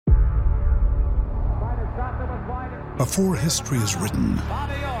Before history is written,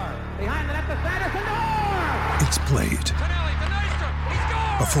 it's played.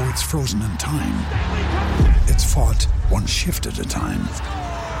 Before it's frozen in time, it's fought one shift at a time.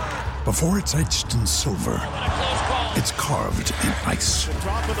 Before it's etched in silver, it's carved in ice.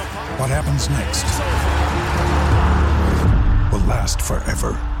 What happens next will last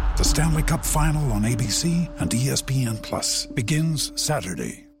forever. The Stanley Cup Final on ABC and ESPN Plus begins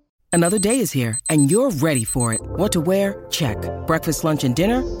Saturday. Another day is here, and you're ready for it. What to wear? Check. Breakfast, lunch, and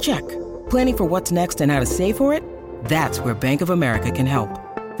dinner? Check. Planning for what's next and how to save for it? That's where Bank of America can help.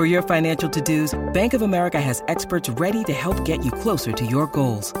 For your financial to-dos, Bank of America has experts ready to help get you closer to your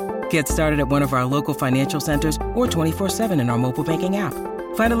goals. Get started at one of our local financial centers or 24/7 in our mobile banking app.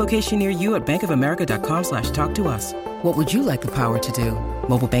 Find a location near you at bankofamerica.com/talktous. What would you like the power to do?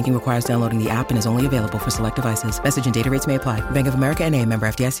 Mobile banking requires downloading the app and is only available for select devices. Message and data rates may apply. Bank of America N.A., member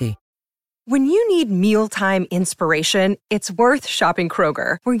FDIC. When you need mealtime inspiration, it's worth shopping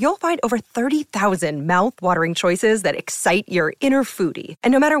Kroger, where you'll find over 30,000 mouth-watering choices that excite your inner foodie.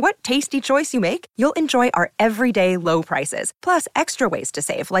 And no matter what tasty choice you make, you'll enjoy our everyday low prices, plus extra ways to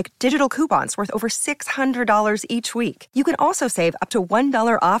save, like digital coupons worth over $600 each week. You can also save up to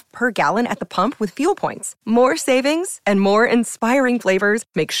 $1 off per gallon at the pump with fuel points. More savings and more inspiring flavors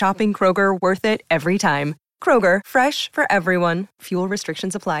make shopping Kroger worth it every time. Kroger, fresh for everyone. Fuel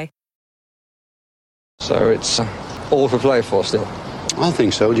restrictions apply. So it's all for play for still? I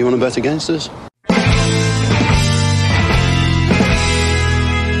think so. Do you want to bet against us?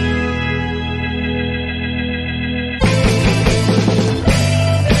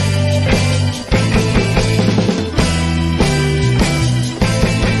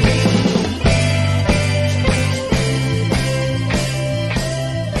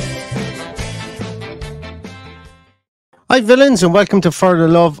 Hi, villains, and welcome to For the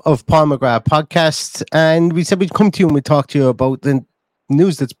Love of Paul McGrath podcast. And we said we'd come to you and we'd talk to you about the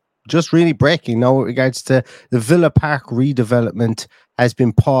news that's just really breaking now with regards to the Villa Park redevelopment has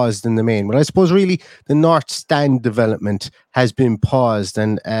been paused in the main. Well, I suppose really the North Stand development has been paused,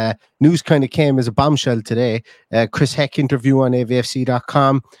 and news kind of came as a bombshell today. Chris Heck interview on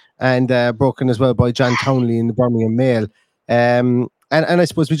avfc.com and broken as well by John Townley in the Birmingham Mail. And I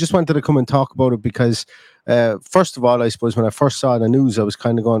suppose we just wanted to come and talk about it because first of all, I suppose when I first saw the news, I was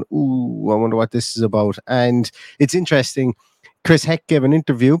kind of going, ooh, I wonder what this is about. And it's interesting. Chris Heck gave an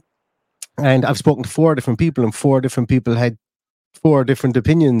interview, and I've spoken to four different people, and four different people had four different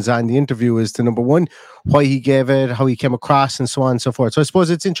opinions on the interview as to, number one, why he gave it, how he came across, and so on and so forth. So I suppose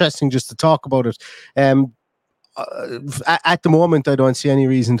it's interesting just to talk about it. At the moment, I don't see any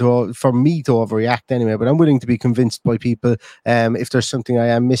reason for me to overreact anyway, but I'm willing to be convinced by people if there's something I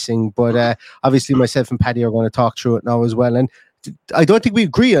am missing. But obviously myself and Paddy are going to talk through it now as well. And I don't think we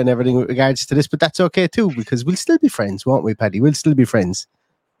agree on everything with regards to this, but that's okay too, because we'll still be friends, won't we, Paddy? We'll still be friends.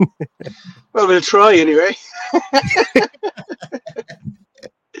 Well, we'll try anyway.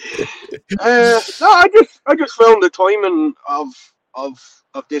 No, I just found the timing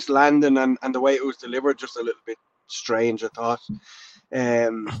of this landing and the way it was delivered just a little bit strange, I thought.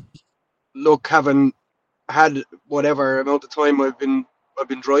 Look, having had whatever amount of time I've been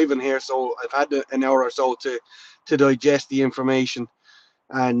driving here, so I've had an hour or so to digest the information,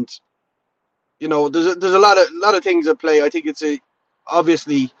 and you know, there's a lot of things at play. I think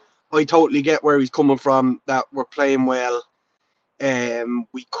obviously I totally get where he's coming from, that we're playing well.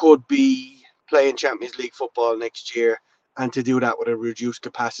 We could be playing Champions League football next year, and to do that with a reduced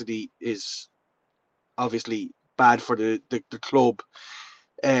capacity is obviously bad for the club.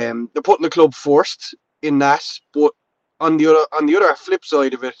 They're putting the club first in that, but on the other flip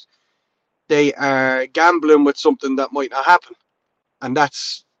side of it, they are gambling with something that might not happen, and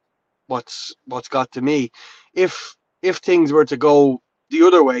that's what's got to me. If things were to go the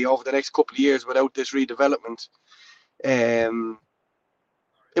other way over the next couple of years without this redevelopment, it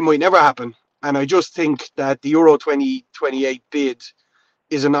might never happen. And I just think that the Euro 2028 bid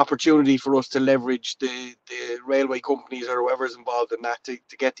is an opportunity for us to leverage the railway companies or whoever's involved in that to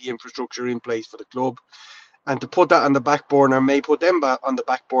get the infrastructure in place for the club. And to put that on the back burner may put them back on the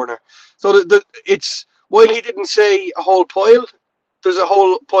back burner. So it's, while he didn't say a whole pile, there's a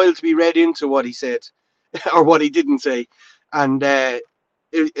whole pile to be read into what he said or what he didn't say. And I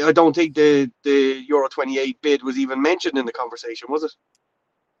don't think the Euro 28 bid was even mentioned in the conversation, was it?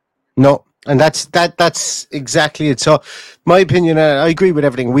 No, and that's exactly it. So my opinion, I agree with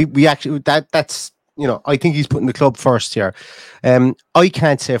everything. We actually, that's, you know, I think he's putting the club first here. I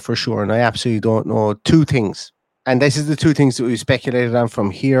can't say for sure, and I absolutely don't know, two things. And this is the two things that we speculated on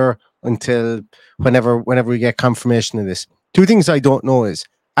from here until whenever we get confirmation of this. Two things I don't know is,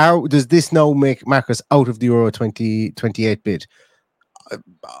 Does this now make Marcus out of the Euro 2028 bid?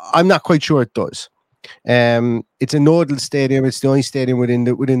 I'm not quite sure it does. It's a nodal stadium. It's the only stadium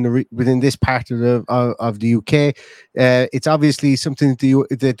within this part of the UK. It's obviously something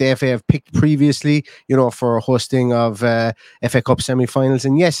that the FA have picked previously, for hosting of FA Cup semi-finals.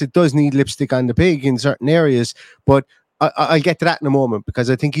 And yes, it does need lipstick on the pig in certain areas, but I'll get to that in a moment,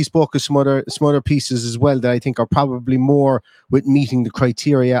 because I think he spoke of some other pieces as well that I think are probably more with meeting the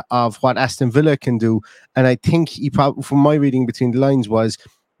criteria of what Aston Villa can do. And I think he probably, from my reading between the lines, was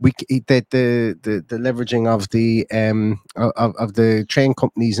that the leveraging of the train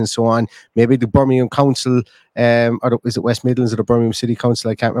companies and so on, maybe the Birmingham Council, or is it West Midlands or the Birmingham City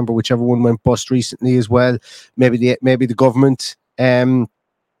Council? I can't remember, whichever one went bust recently as well. Maybe the government.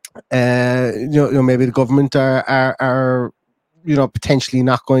 Maybe the government are potentially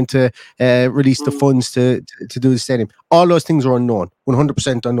not going to release the funds to do the stadium. All those things are unknown,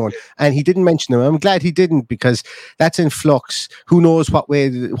 100% unknown. And he didn't mention them. I'm glad he didn't, because that's in flux. Who knows what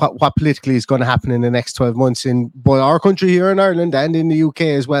politically is going to happen in the next 12 months in both our country here in Ireland and in the UK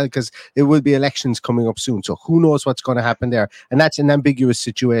as well, because there will be elections coming up soon. So who knows what's going to happen there? And that's an ambiguous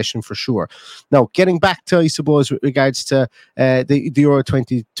situation for sure. Now, getting back to, I suppose, with regards to the Euro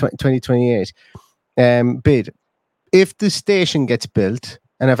 2028 bid, if the station gets built,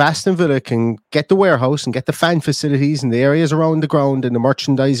 and if Aston Villa can get the warehouse and get the fan facilities and the areas around the ground and the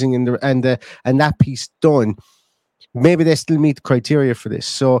merchandising and that piece done, maybe they still meet the criteria for this.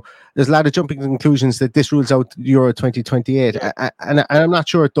 So there's a lot of jumping conclusions that this rules out Euro 2028, and I'm not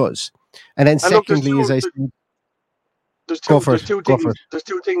sure it does. And then secondly, as I said, there's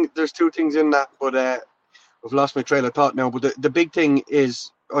two things in that, but I've lost my trail of thought now. But the big thing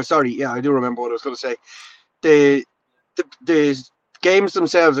is, I do remember what I was going to say. The games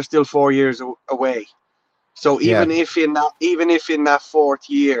themselves are still 4 years away. So even if in that fourth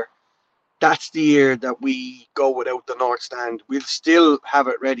year, that's the year that we go without the North Stand, we'll still have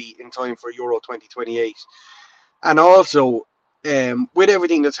it ready in time for Euro 2028. And also, with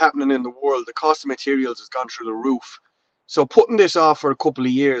everything that's happening in the world, the cost of materials has gone through the roof. So putting this off for a couple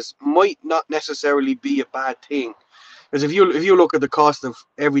of years might not necessarily be a bad thing. Because if you look at the cost of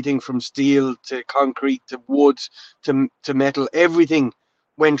everything from steel to concrete to wood to metal, everything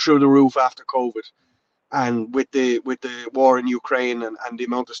went through the roof after COVID, and with the war in Ukraine and the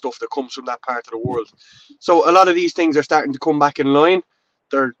amount of stuff that comes from that part of the world. So a lot of these things are starting to come back in line.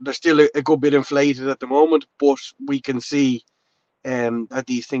 They're still a good bit inflated at the moment, but we can see that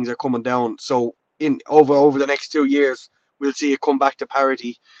these things are coming down. So over the next 2 years, we'll see it come back to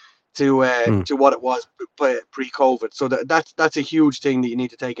parity to what it was pre-COVID. So that's a huge thing that you need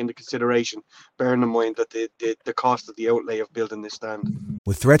to take into consideration, bearing in mind that the cost of the outlay of building this stand.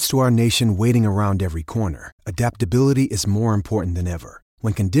 With threats to our nation waiting around every corner, adaptability is more important than ever.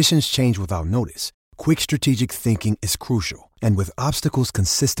 When conditions change without notice, quick strategic thinking is crucial. And with obstacles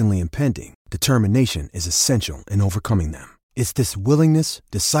consistently impending, determination is essential in overcoming them. It's this willingness,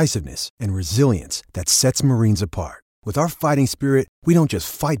 decisiveness, and resilience that sets Marines apart. With our fighting spirit, we don't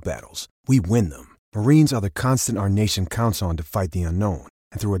just fight battles, we win them. Marines are the constant our nation counts on to fight the unknown.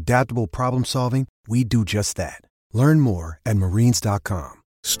 And through adaptable problem solving, we do just that. Learn more at Marines.com.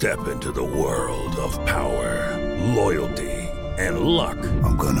 Step into the world of power, loyalty, and luck.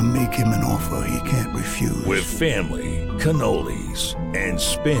 I'm gonna make him an offer he can't refuse. With family, cannolis, and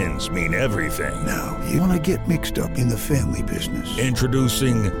spins mean everything. Now, you wanna get mixed up in the family business.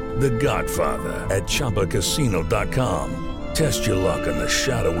 Introducing The Godfather at ChumbaCasino.com. Test your luck in the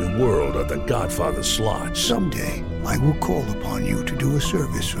shadowy world of The Godfather slot. Someday, I will call upon you to do a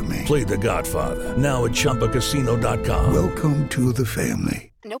service for me. Play The Godfather, now at ChumbaCasino.com. Welcome to the family.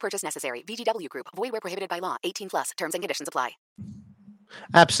 No purchase necessary. VGW Group. Void where prohibited by law. 18+. Terms and conditions apply.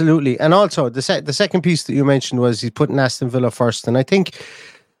 Absolutely. And also, the second piece that you mentioned was he's putting Aston Villa first. And I think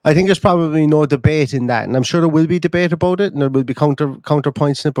there's probably no debate in that. And I'm sure there will be debate about it, and there will be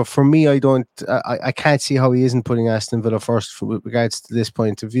counterpoints in it. But for me, I can't see how he isn't putting Aston Villa first with regards to this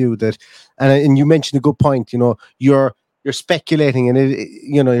point of view. And you mentioned a good point. You're speculating, and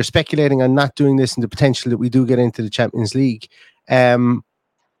you're speculating on not doing this and the potential that we do get into the Champions League.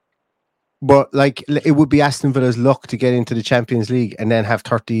 But it would be Aston Villa's luck to get into the Champions League and then have a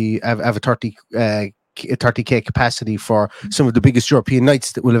 30k capacity for some of the biggest European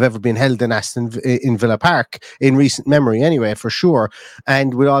nights that will have ever been held in Villa Park in recent memory, anyway, for sure.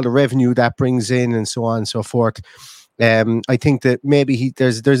 And with all the revenue that brings in and so on and so forth, I think that maybe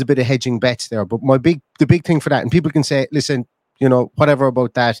there's a bit of hedging bets there. But the big thing for that, and people can say, listen, whatever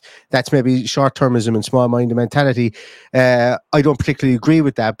about that, that's maybe short-termism and small-minded mentality. I don't particularly agree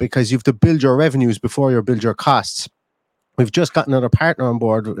with that, because you have to build your revenues before you build your costs. We've just got another partner on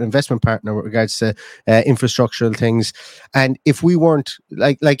board, investment partner with regards to infrastructural things. And if we weren't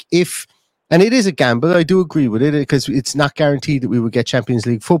and it is a gamble, I do agree with it, because it's not guaranteed that we would get Champions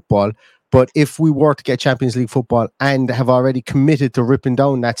League football. But if we were to get Champions League football and have already committed to ripping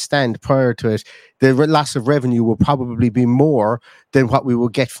down that stand prior to it, the loss of revenue will probably be more than what we will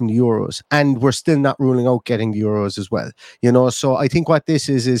get from the Euros. And we're still not ruling out getting the Euros as well. So I think what this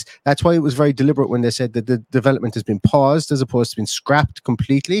is that's why it was very deliberate when they said that the development has been paused as opposed to being scrapped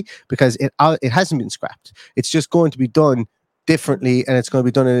completely, because it hasn't been scrapped. It's just going to be done differently, and it's going to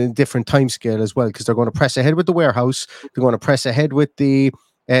be done in a different time scale as well, because they're going to press ahead with the warehouse, they're going to press ahead with the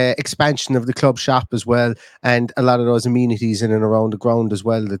expansion of the club shop as well, and a lot of those amenities in and around the ground as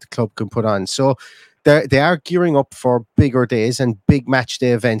well that the club can put on. So they are gearing up for bigger days and big match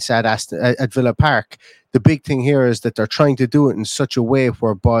day events at Villa Park. The big thing here is that they're trying to do it in such a way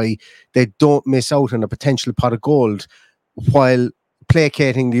whereby they don't miss out on a potential pot of gold while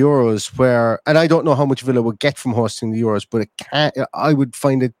placating the Euros, and I don't know how much Villa would get from hosting the Euros, but I would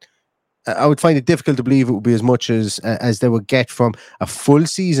find it difficult to believe it would be as much as they would get from a full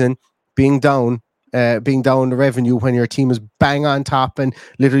season being down the revenue when your team is bang on top and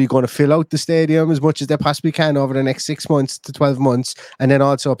literally going to fill out the stadium as much as they possibly can over the next 6 months to 12 months, and then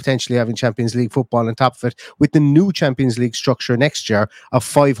also potentially having Champions League football on top of it with the new Champions League structure next year of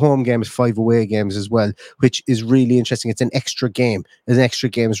 5 home games, 5 away games as well, which is really interesting. It's an extra game, there's an extra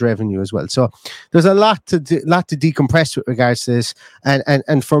game's revenue as well. So there's a lot to decompress with regards to this,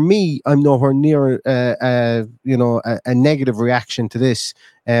 and for me, I'm nowhere near a negative reaction to this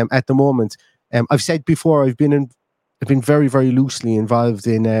at the moment. I've said before, I've been very, very loosely involved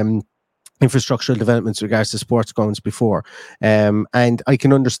in infrastructural developments with regards to sports grounds before, and I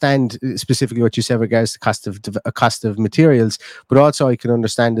can understand specifically what you said with regards to cost of materials, but also I can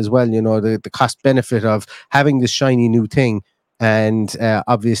understand as well, the cost benefit of having this shiny new thing, and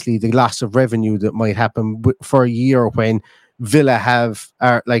obviously the loss of revenue that might happen for a year when Villa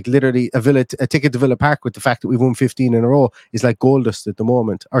literally a ticket to Villa Park with the fact that we've won 15 in a row is like gold dust at the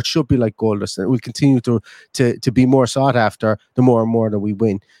moment, or it should be like gold dust, and it will continue to be more sought after the more and more that we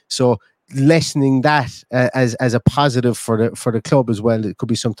win. So lessening that as a positive for the club as well, it could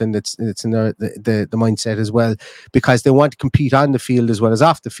be something that's in the mindset as well, because they want to compete on the field as well as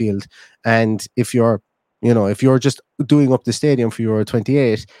off the field. And if you're just doing up the stadium for Euro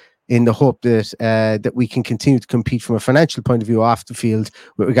 28 in the hope that we can continue to compete from a financial point of view off the field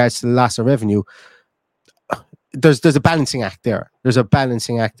with regards to the loss of revenue, there's a balancing act there.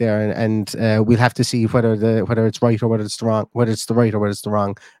 And we'll have to see whether it's right or whether it's the wrong, whether it's the right or whether it's the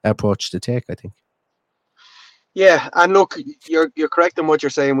wrong approach to take, I think. Yeah, and look, you're correct in what you're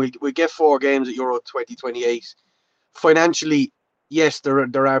saying. We get 4 games at Euro 2028. Financially, yes,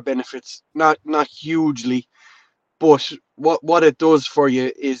 there are benefits, not hugely. But what it does for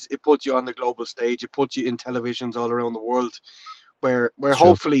you is it puts you on the global stage. It puts you in televisions all around the world, where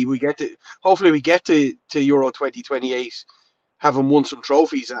hopefully we get to Euro 2028, having won some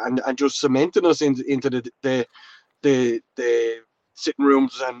trophies and just cementing us into the sitting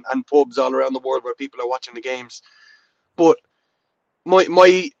rooms and pubs all around the world where people are watching the games. But my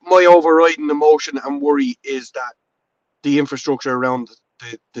overriding emotion and worry is that the infrastructure around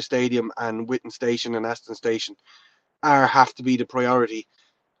the stadium and Whitton Station and Aston Station have to be the priority.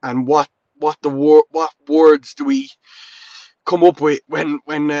 And what words do we come up with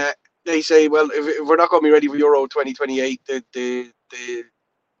when they say, well, if we're not going to be ready for Euro 2028,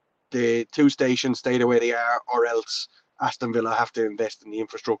 the 2 stations stay the way they are, or else Aston Villa have to invest in the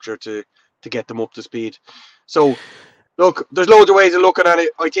infrastructure to get them up to speed. So look, there's loads of ways of looking at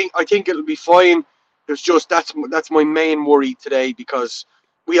it. I think it'll be fine. There's just that's my main worry today, because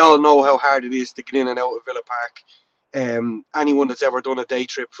we all know how hard it is to get in and out of Villa Park. Anyone that's ever done a day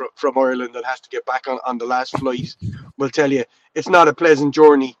trip from Ireland and has to get back on the last flight will tell you it's not a pleasant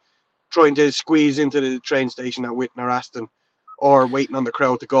journey trying to squeeze into the train station at Whitton or Aston, or waiting on the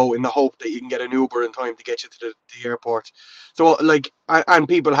crowd to go in the hope that you can get an Uber in time to get you to the airport. So and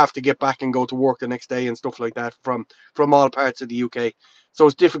people have to get back and go to work the next day and stuff like that from all parts of the UK. So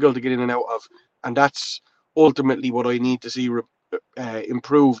it's difficult to get in and out of, and that's ultimately what I need to see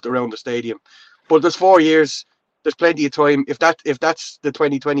improved around the stadium. But there's 4 years. There's plenty of time. If that's the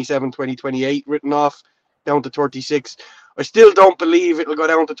 2027, 2028 written off down to 36, I still don't believe it'll go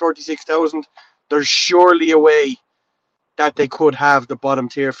down to 36,000. There's surely a way that they could have the bottom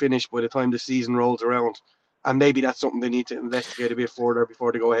tier finished by the time the season rolls around. And maybe that's something they need to investigate a bit further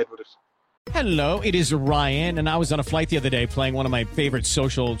before they go ahead with it. Hello, it is Ryan, and I was on a flight the other day playing one of my favorite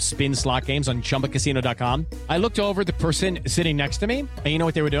social spin slot games on ChumbaCasino.com. I looked over at the person sitting next to me, and you know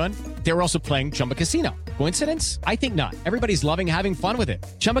what they were doing? They were also playing Chumba Casino. Coincidence? I think not. Everybody's loving having fun with it.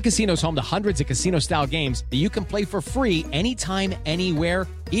 Chumba Casino is home to hundreds of casino-style games that you can play for free anytime, anywhere,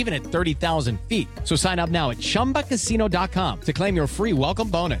 even at 30,000 feet. So sign up now at ChumbaCasino.com to claim your free welcome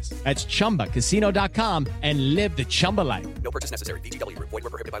bonus. That's ChumbaCasino.com and live the Chumba life. No purchase necessary. VGW. Void where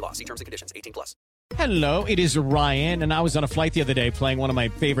prohibited by law. See terms and conditions. 18+. Hello, it is Ryan, and I was on a flight the other day playing one of my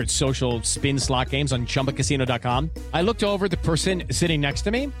favorite social spin slot games on ChumbaCasino.com. I looked over at the person sitting next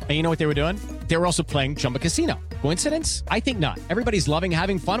to me, and you know what they were doing? They were also playing Chumba Casino. Coincidence? I think not. Everybody's loving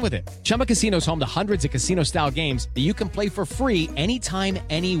having fun with it. Chumba Casino is home to hundreds of casino-style games that you can play for free anytime,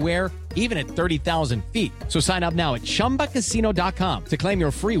 anywhere, even at 30,000 feet. So sign up now at ChumbaCasino.com to claim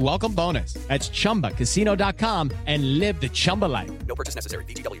your free welcome bonus. That's ChumbaCasino.com and live the Chumba life. No purchase necessary.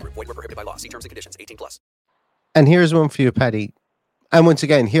 VGW. Void where prohibited by law. See terms and conditions. 18+. And here's one for you, Paddy. And once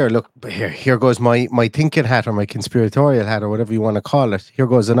again, here goes my thinking hat or my conspiratorial hat or whatever you want to call it. Here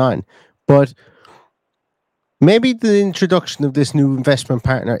goes it on. But maybe the introduction of this new investment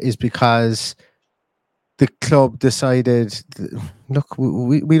partner is because the club decided, look,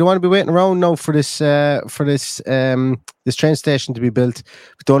 we don't want to be waiting around now for this train station to be built.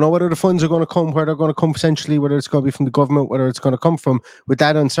 We don't know whether the funds are going to come, where they're going to come potentially, whether it's going to be from the government, whether it's going to come from, with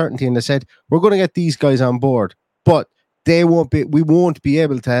that uncertainty. And they said, we're going to get these guys on board, but we won't be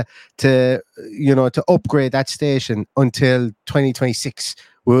able to upgrade that station until 2026.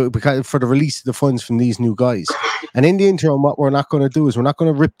 Because for the release of the funds from these new guys. And in the interim, what we're not going to do is we're not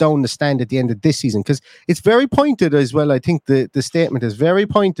going to rip down the stand at the end of this season, because it's very pointed as well. I think the statement is very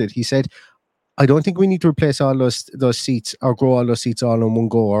pointed. He said, I don't think we need to replace all those seats or grow all those seats all in one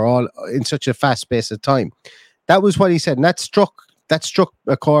go or all in such a fast space of time. That was what he said. And that struck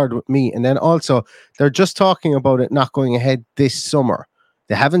a chord with me. And then also they're just talking about it not going ahead this summer.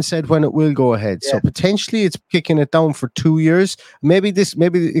 They haven't said when it will go ahead. Yeah. So potentially it's kicking it down for 2 years. Maybe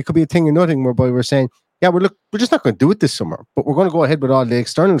it could be a thing of nothing whereby we're saying, yeah, we're just not going to do it this summer, but we're going to go ahead with all the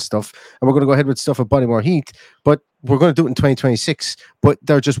external stuff and we're going to go ahead with stuff at Bodymore Heath, but we're going to do it in 2026. But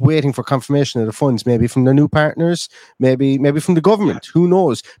they're just waiting for confirmation of the funds, maybe from their new partners, maybe from the government. Who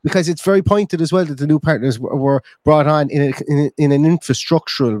knows? Because it's very pointed as well that the new partners were brought on in an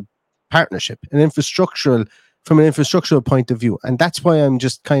infrastructural partnership, from an infrastructural point of view. And that's why I'm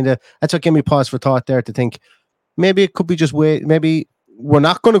just that's what gave me pause for thought there to think maybe it could be just wait. Maybe we're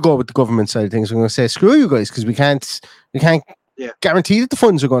not going to go with the government side of things. We're going to say, screw you guys, because we can't guarantee that the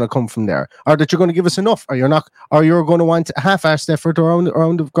funds are going to come from there, or that you're going to give us enough, or you're going to want a half-assed effort around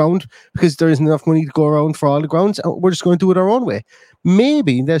the ground because there isn't enough money to go around for all the grounds. And we're just going to do it our own way.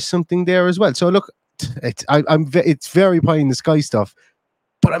 Maybe there's something there as well. So look, it's very pie in the sky stuff.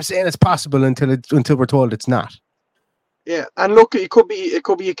 But I'm saying it's possible until we're told it's not. Yeah, and look, it could be a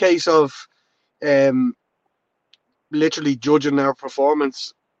case of literally judging our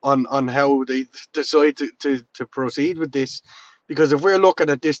performance on how they decide to proceed with this. Because if we're looking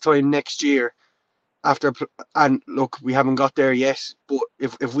at this time next year, and look, we haven't got there yet, but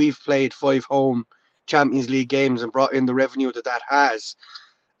if we've played 5 home Champions League games and brought in the revenue that has,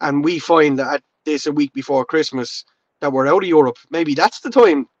 and we find that this a week before Christmas that we're out of Europe, maybe that's the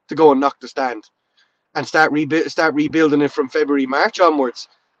time to go and knock the stand and start rebuilding it from February, March onwards,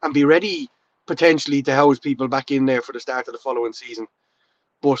 and be ready potentially to house people back in there for the start of the following season.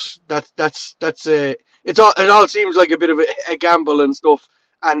 But it all seems like a bit of a gamble and stuff.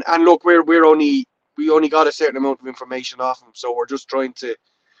 And look, we only got a certain amount of information off them, so we're just trying to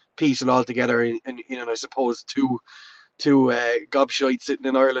piece it all together in I suppose two gobshites sitting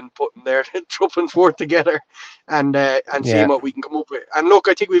in Ireland putting their trupping forth together and seeing what we can come up with. And look,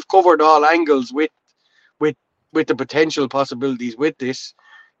 I think we've covered all angles with the potential possibilities with this.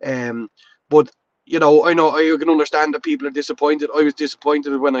 But I know I can understand that people are disappointed. I was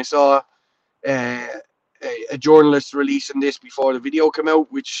disappointed when I saw a journalist releasing this before the video came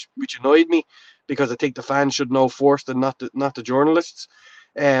out, which annoyed me, because I think the fans should know first and not the journalists.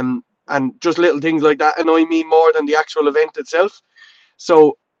 And just little things like that annoy me more than the actual event itself.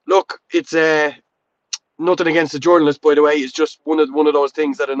 So look, it's nothing against the journalists, by the way. It's just one of those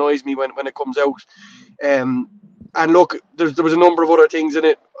things that annoys me when it comes out. And look, there was a number of other things in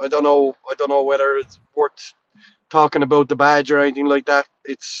it. I don't know whether it's worth talking about the badge or anything like that.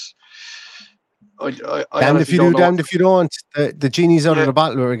 It's damned if you do, damned if you don't. The genie's out of the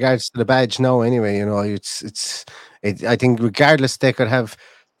bottle with regards to the badge now. Anyway, I think regardless, they could have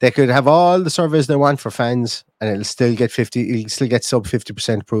all the surveys they want for fans, and it'll still get sub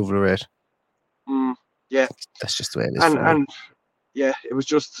 50% approval rate. Yeah, that's just the way it is. And yeah, it was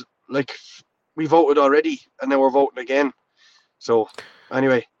just like we voted already, and now we're voting again. So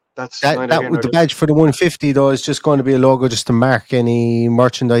anyway, that's that the badge for the 150 though is just going to be a logo just to mark any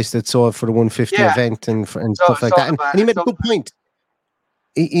merchandise that's sold for the 150 event and stuff like that. And he made a good point.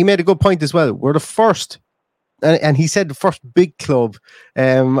 He made a good point as well. We're the first. And he said the first big club.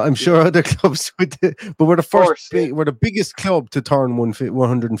 I'm sure other clubs would, but we're the first. We're the biggest club to turn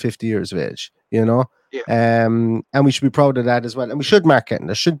 150 years of age. You know, and we should be proud of that as well. And we should mark it. And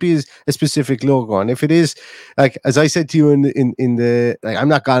there should be a specific logo. And if it is, like as I said to you in the, like, I'm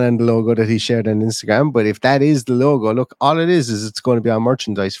not gone on the logo that he shared on Instagram, but if that is the logo, look, all it is it's going to be on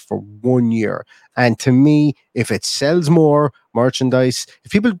merchandise for 1 year. And to me, if it sells more merchandise,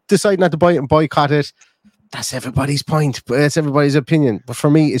 if people decide not to buy it and boycott it, that's everybody's point, but that's everybody's opinion. But for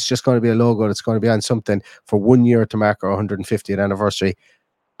me, it's just going to be a logo that's going to be on something for 1 year to mark our 150th anniversary.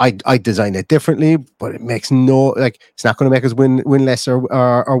 I design it differently, but it makes it's not going to make us win less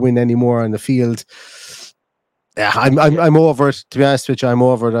or win any more on the field. Yeah, I'm over it. To be honest with you, I'm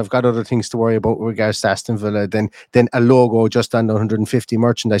over it. I've got other things to worry about with regards to Aston Villa than a logo just on the 150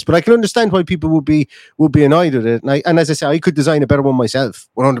 merchandise. But I can understand why people would be annoyed with it. And as I say, I could design a better one myself.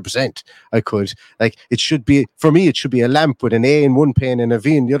 100%, I could. Like it should be, for me, it should be a lamp with an A in one pane and a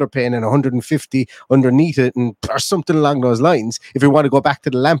V in the other pane and 150 underneath it, or something along those lines. If you want to go back to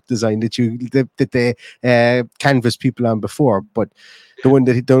the lamp design that they canvassed people on before, but the one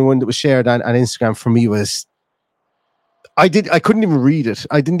that was shared on Instagram for me was. I couldn't even read it.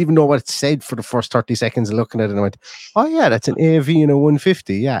 I didn't even know what it said for the first 30 seconds of looking at it. And I went, "Oh yeah, that's an AV and a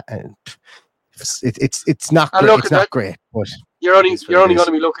 150." Yeah, and it's not great. It's not great. But you're only going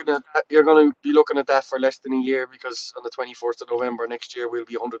to be looking at that. You're going to be looking at that for less than a year, because on the 24th of November next year we'll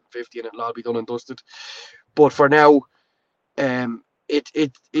be 150 and it'll all be done and dusted. But for now, it's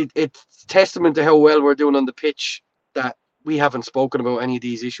testament to how well we're doing on the pitch that we haven't spoken about any of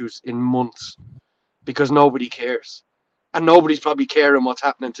these issues in months, because nobody cares. And nobody's probably caring what's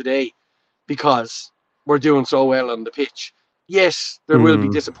happening today because we're doing so well on the pitch. Yes, there will be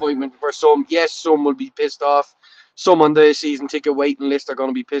disappointment for some. Yes, some will be pissed off. Some on the season ticket waiting list are going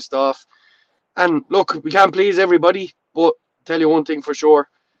to be pissed off. And look, we can't please everybody, but I'll tell you one thing for sure.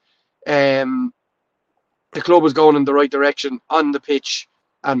 The club is going in the right direction on the pitch,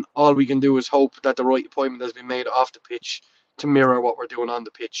 and all we can do is hope that the right appointment has been made off the pitch to mirror what we're doing on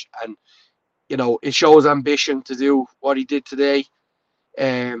the pitch. And you know, it shows ambition to do what he did today.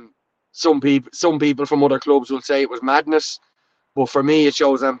 Some people from other clubs will say it was madness, but for me, it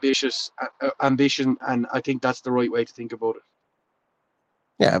shows ambition, and I think that's the right way to think about it.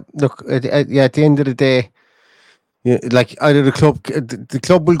 Yeah, look, at the end of the day, like either the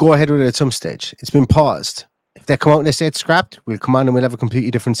club will go ahead with it at some stage. It's been paused. If they come out and they say it's scrapped, we'll come on and we'll have a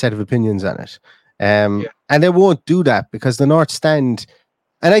completely different set of opinions on it. And they won't do that because the North Stand.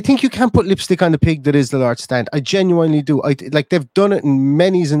 And I think you can't put lipstick on the pig that is the North Stand. I genuinely do. Like they've done it in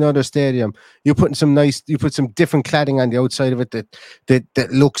many's another stadium. You put some different cladding on the outside of it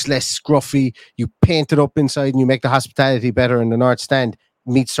that looks less scruffy. You paint it up inside and you make the hospitality better, and the North Stand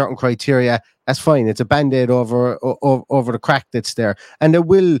meets certain criteria. That's fine. It's a band-aid over the crack that's there. And there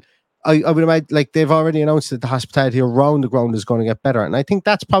will, I would imagine, like they've already announced that the hospitality around the ground is going to get better. And I think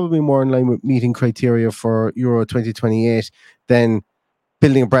that's probably more in line with meeting criteria for Euro 2028 than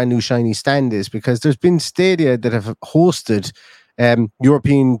building a brand new shiny stand is, because there's been stadia that have hosted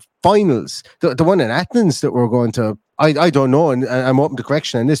European finals. The one in Athens that we're going to, I don't know, and I'm open to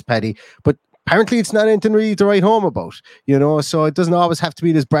correction on this, Paddy, but apparently it's not anything really to write home about, you know, so it doesn't always have to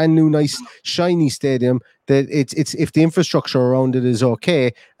be this brand new, nice, shiny stadium. That it's if the infrastructure around it is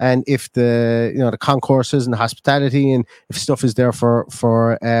okay, and if the concourses and the hospitality and if stuff is there for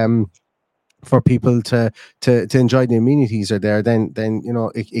people to enjoy the amenities are there, then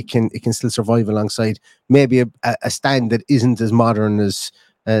it can still survive alongside maybe a stand that isn't as modern as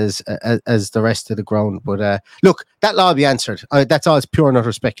the rest of the ground. But look, that'll all be answered. That's all. It's pure and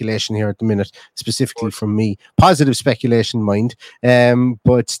utter speculation here at the minute, specifically from me. Positive speculation, mind,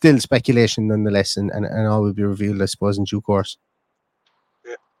 but still speculation nonetheless, and all will be revealed, I suppose, in due course.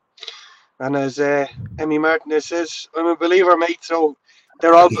 Yeah. And as Emmy Martinez says, I'm a believer, mate. So.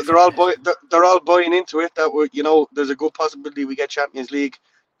 They're all buying into it. That there's a good possibility we get Champions League.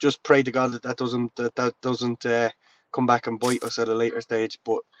 Just pray to God that doesn't come back and bite us at a later stage.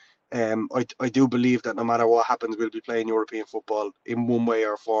 But I do believe that no matter what happens, we'll be playing European football in one way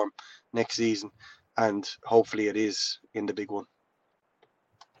or form next season, and hopefully it is in the big one.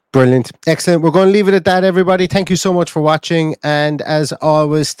 Brilliant. Excellent. We're going to leave it at that, everybody. Thank you so much for watching, and as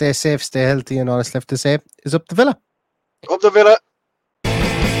always, stay safe, stay healthy, and all that's left to say is up the Villa. Up the Villa.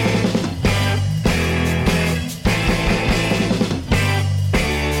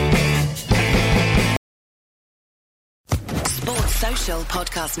 Social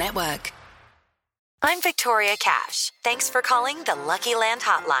Podcast Network. I'm Victoria Cash. Thanks for calling the Lucky Land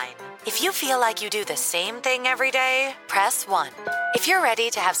Hotline. If you feel like you do the same thing every day, press 1. If you're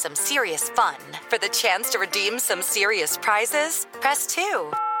ready to have some serious fun for the chance to redeem some serious prizes, press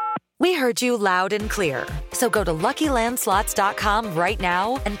 2. We heard you loud and clear. So go to LuckyLandSlots.com right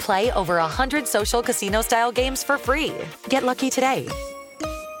now and play over 100 social casino-style games for free. Get lucky today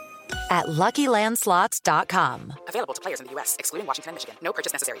at LuckyLandSlots.com. Available to players in the U.S., excluding Washington and Michigan. No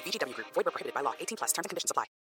purchase necessary. VGW Group. Void where prohibited by law. 18+. Terms and conditions apply.